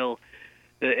I feel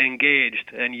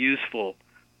engaged and useful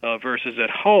versus at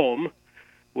home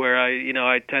where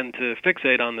I tend to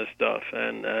fixate on this stuff,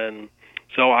 and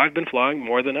so I've been flying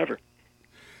more than ever.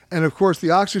 And of course,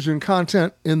 the oxygen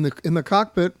content in the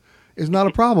cockpit is not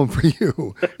a problem for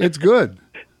you. It's good.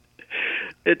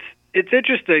 It's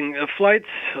interesting. Flights,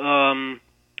 the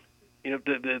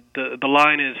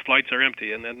line is flights are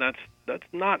empty, and that's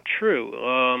not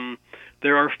true.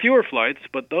 There are fewer flights,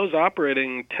 but those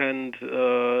operating tend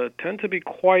to be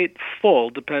quite full,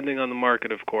 depending on the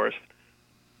market, of course.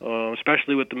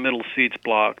 Especially with the middle seats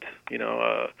blocked.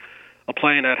 A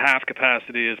plane at half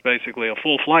capacity is basically a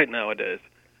full flight nowadays.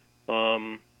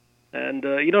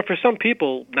 For some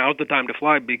people, now's the time to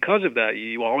fly because of that.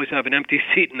 You always have an empty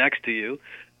seat next to you.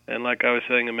 And like I was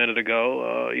saying a minute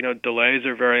ago, delays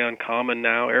are very uncommon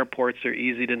now. Airports are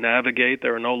easy to navigate.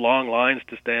 There are no long lines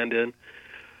to stand in.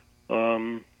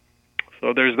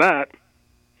 So there's that.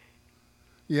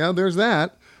 Yeah, there's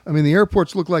that. I mean, the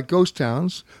airports look like ghost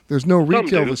towns. There's no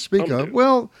retail to speak of.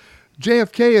 Well,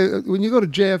 JFK, when you go to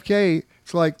JFK,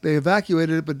 it's like they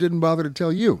evacuated it but didn't bother to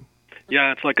tell you.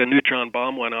 Yeah, it's like a neutron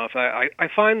bomb went off. I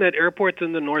find that airports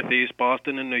in the Northeast,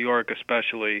 Boston and New York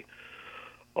especially,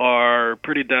 are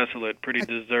pretty desolate, pretty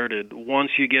deserted.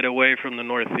 Once you get away from the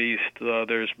Northeast,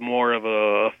 there's more of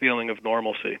a feeling of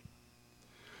normalcy.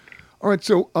 All right,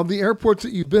 so of the airports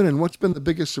that you've been in, what's been the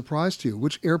biggest surprise to you?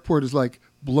 Which airport has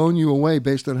blown you away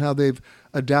based on how they've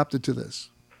adapted to this?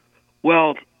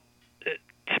 Well,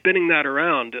 spinning that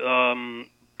around,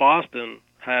 Boston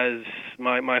has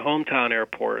my hometown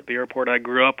airport, the airport I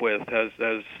grew up with, has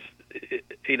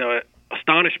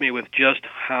astonished me with just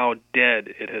how dead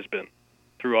it has been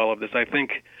through all of this. I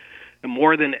think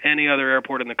more than any other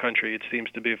airport in the country, it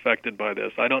seems to be affected by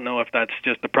this. I don't know if that's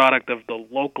just the product of the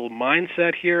local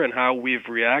mindset here and how we've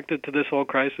reacted to this whole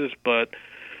crisis, but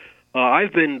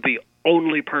I've been the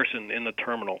only person in the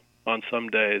terminal on some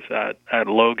days at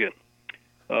Logan.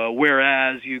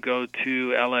 Whereas you go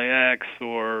to LAX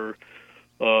or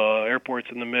airports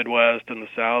in the Midwest and the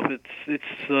South, it's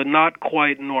not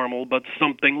quite normal, but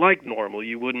something like normal.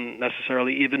 You wouldn't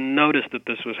necessarily even notice that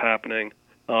this was happening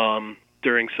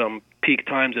during some peak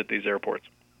times at these airports.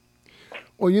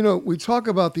 Well, we talk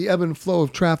about the ebb and flow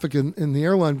of traffic in the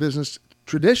airline business.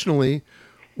 Traditionally,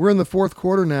 we're in the fourth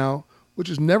quarter now, which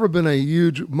has never been a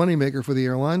huge moneymaker for the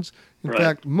airlines. In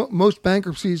fact, most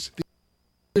bankruptcies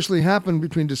usually happen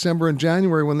between December and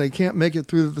January when they can't make it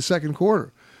through the second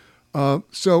quarter.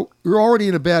 So we're already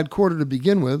in a bad quarter to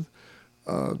begin with.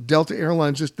 Delta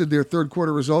Airlines just did their third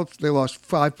quarter results. They lost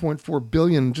 $5.4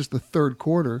 billion in just the third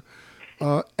quarter.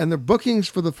 And the bookings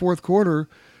for the fourth quarter,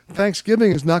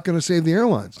 Thanksgiving is not going to save the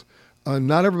airlines.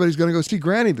 Not everybody's going to go see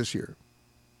Granny this year.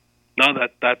 No,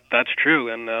 that's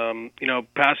true. And,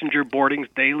 passenger boardings,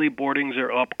 daily boardings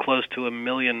are up close to 1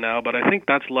 million now, but I think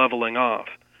that's leveling off.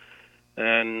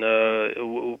 And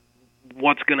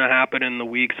what's going to happen in the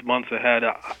weeks, months ahead,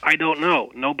 I don't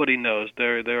know. Nobody knows.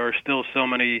 There are still so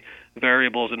many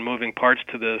variables and moving parts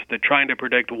to this that trying to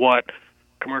predict what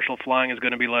commercial flying is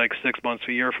going to be like 6 months,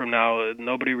 a year from now,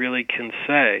 nobody really can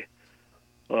say.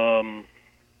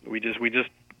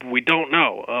 We don't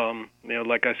know.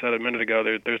 Like I said a minute ago,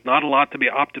 there's not a lot to be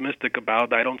optimistic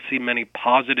about. I don't see many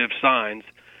positive signs,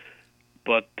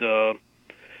 but to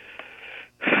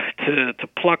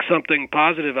pluck something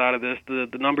positive out of this, the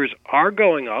numbers are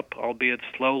going up, albeit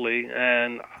slowly.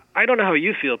 And I don't know how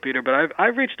you feel, Peter, but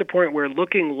I've reached a point where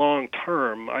looking long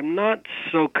term, I'm not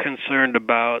so concerned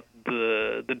about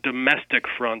the domestic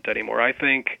front anymore. I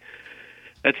think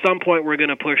at some point we're going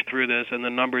to push through this, and the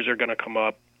numbers are going to come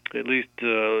up, at least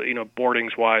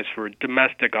boardings-wise for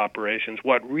domestic operations.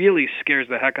 What really scares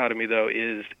the heck out of me, though,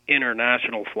 is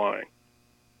international flying.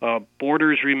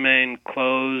 Borders remain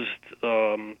closed.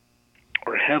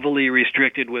 or heavily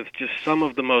restricted with just some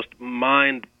of the most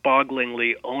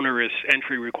mind-bogglingly onerous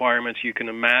entry requirements you can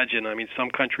imagine. I mean, some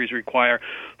countries require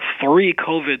 3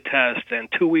 COVID tests and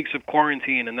 2 weeks of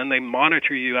quarantine, and then they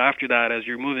monitor you after that as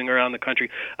you're moving around the country.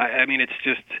 I mean, it's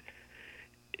just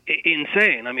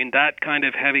insane. I mean, that kind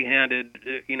of heavy-handed,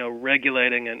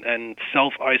 regulating and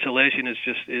self-isolation is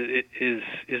just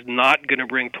is not going to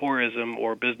bring tourism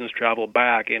or business travel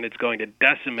back, and it's going to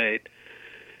decimate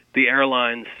the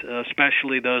airlines,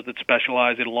 especially those that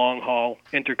specialize in long-haul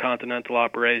intercontinental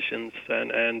operations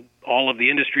and all of the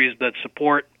industries that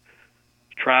support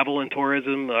travel and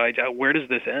tourism. Where does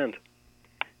this end?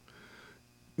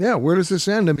 Yeah, where does this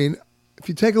end? I mean, if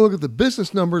you take a look at the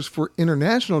business numbers for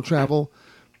international travel,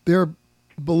 they're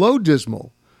below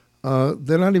dismal.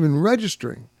 They're not even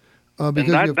registering.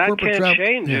 Because and that can't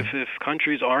change if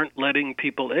countries aren't letting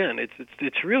people in.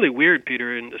 It's really weird,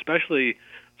 Peter, and especially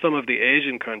some of the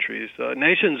Asian countries.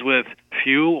 Nations with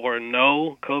few or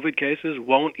no COVID cases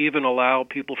won't even allow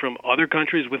people from other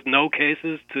countries with no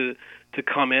cases to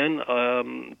come in.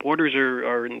 Borders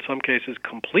are in some cases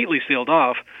completely sealed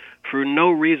off for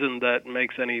no reason that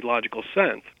makes any logical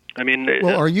sense. I mean,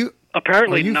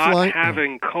 apparently not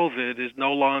having COVID is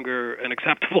no longer an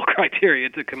acceptable criteria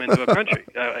to come into a country.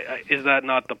 Is that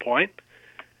not the point?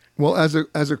 Well, as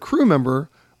a crew member,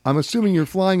 I'm assuming you're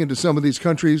flying into some of these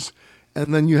countries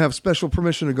and then you have special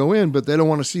permission to go in, but they don't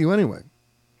want to see you anyway.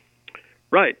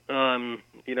 Right.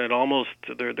 It almost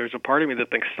there's a part of me that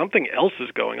thinks something else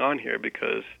is going on here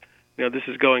because this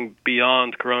is going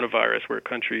beyond coronavirus, where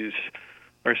countries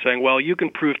are saying, well, you can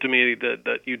prove to me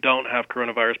that you don't have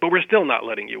coronavirus, but we're still not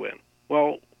letting you in.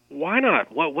 Well, why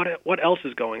not? What else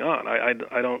is going on?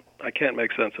 I can't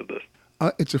make sense of this.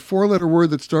 It's a 4-letter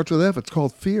word that starts with F. It's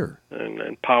called fear.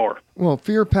 And power. Well,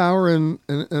 fear, power, and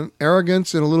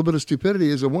arrogance and a little bit of stupidity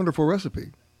is a wonderful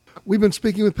recipe. We've been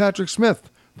speaking with Patrick Smith,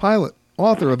 pilot,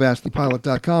 author of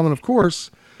AskThePilot.com, and of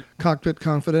course, Cockpit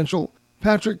Confidential.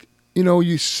 Patrick,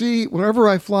 you see, whenever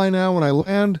I fly now, when I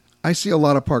land, I see a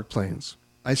lot of parked planes.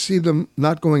 I see them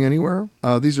not going anywhere.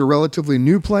 These are relatively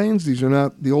new planes. These are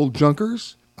not the old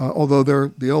junkers, although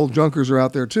the old junkers are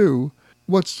out there too.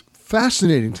 What's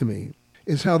fascinating to me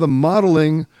is how the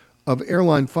modeling of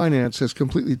airline finance has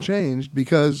completely changed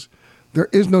because there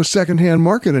is no secondhand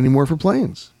market anymore for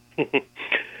planes.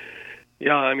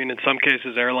 Yeah, I mean, in some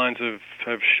cases, airlines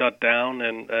have shut down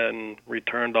and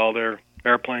returned all their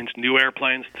new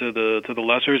airplanes to the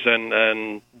lessors,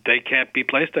 and they can't be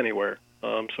placed anywhere.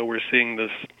 So we're seeing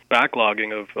this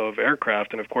backlogging of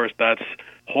aircraft, and of course, that's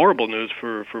horrible news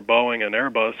for Boeing and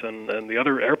Airbus and the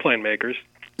other airplane makers.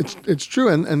 It's true,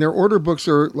 and their order books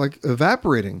are like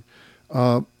evaporating,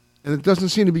 and it doesn't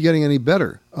seem to be getting any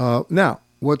better. Now,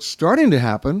 what's starting to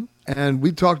happen, and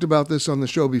we talked about this on the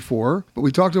show before, but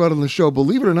we talked about it on the show,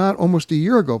 believe it or not, almost a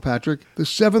year ago, Patrick, the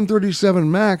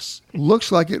 737 MAX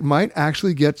looks like it might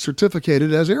actually get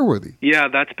certificated as airworthy. Yeah,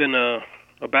 that's been a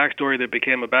backstory that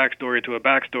became a backstory to a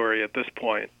backstory at this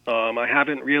point. I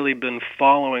haven't really been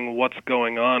following what's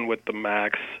going on with the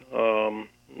MAX.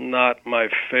 Not my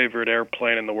favorite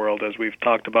airplane in the world, as we've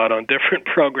talked about on different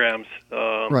programs.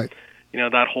 Right.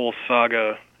 That whole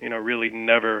saga, really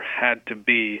never had to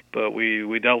be, but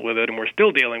we dealt with it, and we're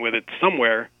still dealing with it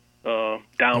somewhere down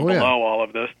below all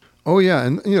of this. Oh, yeah,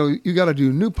 and, you got to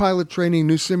do new pilot training,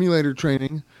 new simulator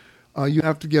training. You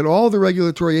have to get all the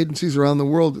regulatory agencies around the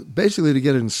world basically to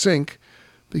get in sync,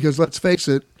 because let's face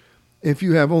it, if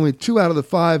you have only 2 out of the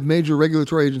 5 major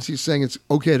regulatory agencies saying it's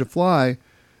okay to fly,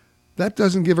 that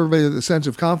doesn't give everybody the sense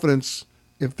of confidence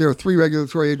if there are 3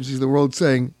 regulatory agencies in the world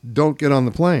saying, don't get on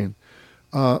the plane.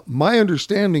 My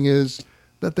understanding is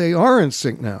that they are in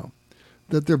sync now,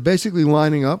 that they're basically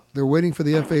lining up. They're waiting for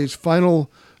the FAA's final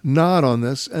nod on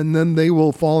this, and then they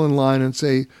will fall in line and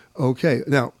say, okay.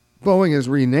 Now, Boeing has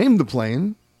renamed the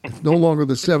plane. It's no longer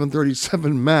the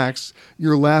 737 MAX.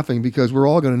 You're laughing because we're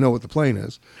all going to know what the plane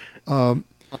is. An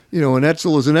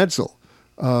Edsel is an Edsel.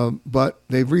 But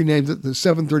they've renamed it the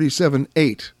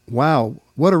 737-8. Wow,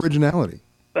 what originality.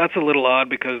 That's a little odd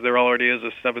because there already is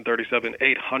a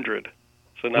 737-800.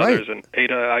 So now right. There's an 8.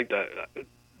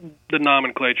 The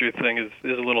nomenclature thing is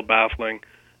a little baffling.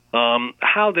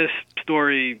 How this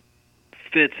story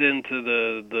fits into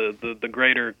the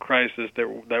greater crisis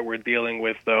that we're dealing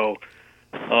with, though,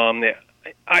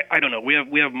 I don't know.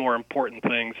 We have more important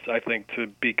things, I think, to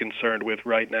be concerned with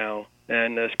right now.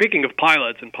 And speaking of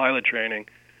pilots and pilot training,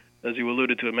 as you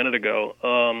alluded to a minute ago,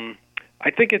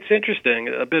 I think it's interesting,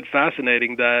 a bit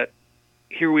fascinating, that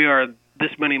here we are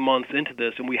this many months into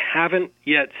this, and we haven't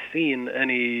yet seen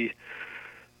any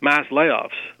mass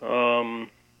layoffs.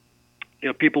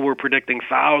 People were predicting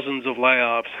thousands of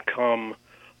layoffs come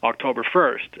October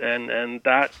 1st, and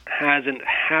that hasn't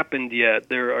happened yet.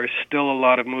 There are still a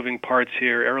lot of moving parts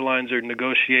here. Airlines are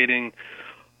negotiating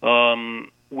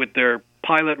with their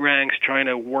pilot ranks, trying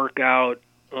to work out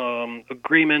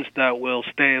agreements that will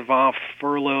stave off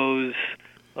furloughs.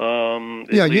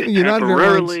 United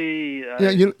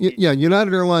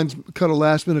Airlines cut a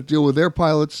last-minute deal with their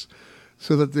pilots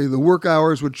so that the work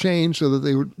hours would change, so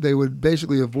that they would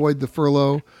basically avoid the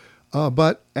furlough.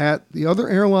 But at the other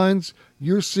airlines,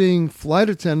 you're seeing flight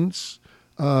attendants,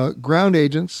 ground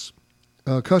agents,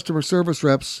 customer service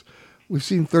reps. We've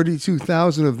seen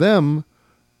 32,000 of them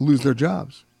lose their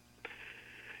jobs.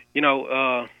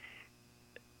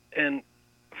 And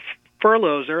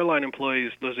furloughs, airline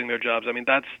employees losing their jobs, I mean,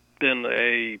 that's been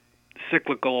a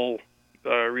cyclical,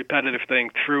 repetitive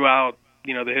thing throughout,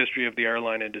 the history of the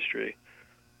airline industry.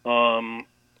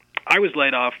 I was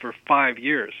laid off for 5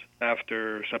 years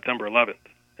after September 11th,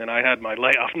 and I had my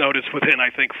layoff notice within, I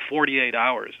think, 48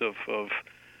 hours of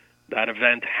that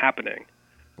event happening.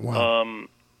 Wow.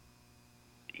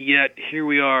 Yet here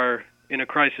we are in a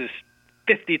crisis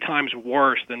 50 times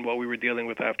worse than what we were dealing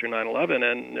with after 9/11,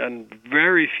 and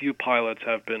very few pilots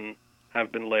have been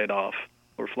laid off,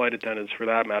 or flight attendants for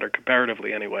that matter,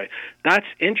 comparatively anyway. That's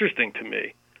interesting to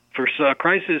me. For a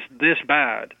crisis this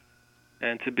bad,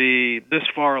 and to be this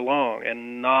far along,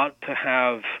 and not to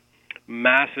have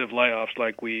massive layoffs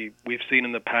like we've seen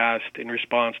in the past in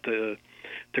response to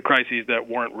crises that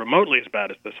weren't remotely as bad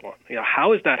as this one.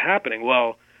 How is that happening?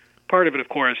 Well, part of it, of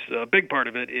course, a big part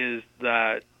of it is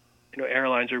that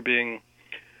airlines are being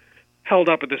held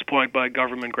up at this point by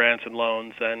government grants and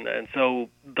loans, and so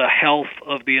the health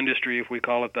of the industry, if we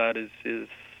call it that, is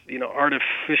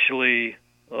artificially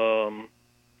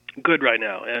good right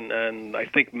now, and I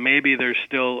think maybe there's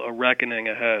still a reckoning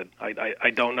ahead.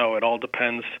 I don't know. It all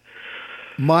depends.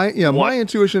 My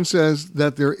intuition says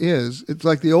that there is. It's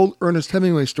like the old Ernest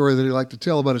Hemingway story that he liked to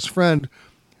tell about his friend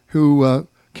who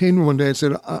came one day and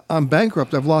said, "I'm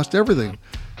bankrupt. I've lost everything."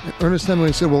 And Ernest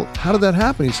Hemingway said, "Well, how did that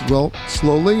happen?" He said, "Well,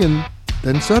 slowly and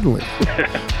then suddenly."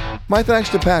 My thanks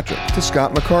to Patrick, to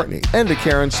Scott McCartney, and to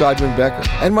Caryn Seidman-Becker.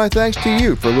 And my thanks to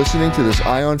you for listening to this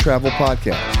Eye on Travel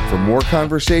podcast. For more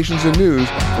conversations and news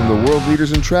from the world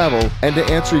leaders in travel, and to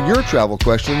answer your travel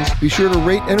questions, be sure to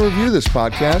rate and review this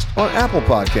podcast on Apple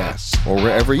Podcasts or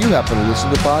wherever you happen to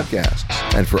listen to podcasts.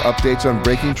 And for updates on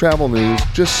breaking travel news,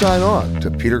 just sign on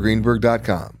to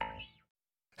petergreenberg.com.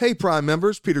 Hey, Prime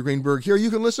members, Peter Greenberg here. You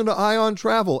can listen to Eye on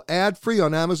Travel ad-free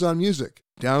on Amazon Music.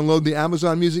 Download the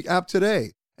Amazon Music app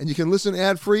today, and you can listen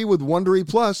ad-free with Wondery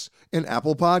Plus in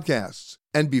Apple Podcasts.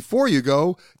 And before you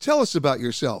go, tell us about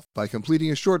yourself by completing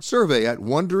a short survey at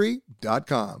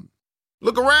Wondery.com.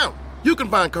 Look around. You can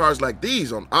find cars like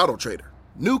these on AutoTrader.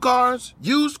 New cars,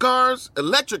 used cars,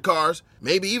 electric cars,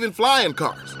 maybe even flying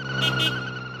cars.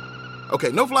 Okay,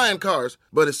 no flying cars,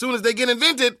 but as soon as they get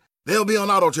invented, they'll be on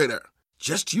AutoTrader.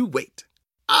 Just you wait.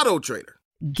 AutoTrader.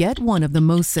 Get one of the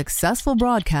most successful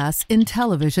broadcasts in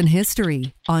television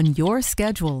history on your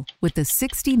schedule with the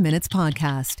 60 Minutes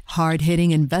podcast.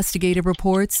 Hard-hitting investigative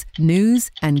reports, news,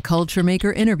 and culture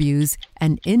maker interviews,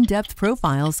 and in-depth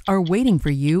profiles are waiting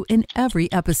for you in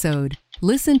every episode.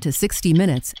 Listen to 60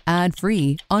 Minutes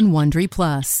ad-free on Wondery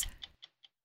Plus.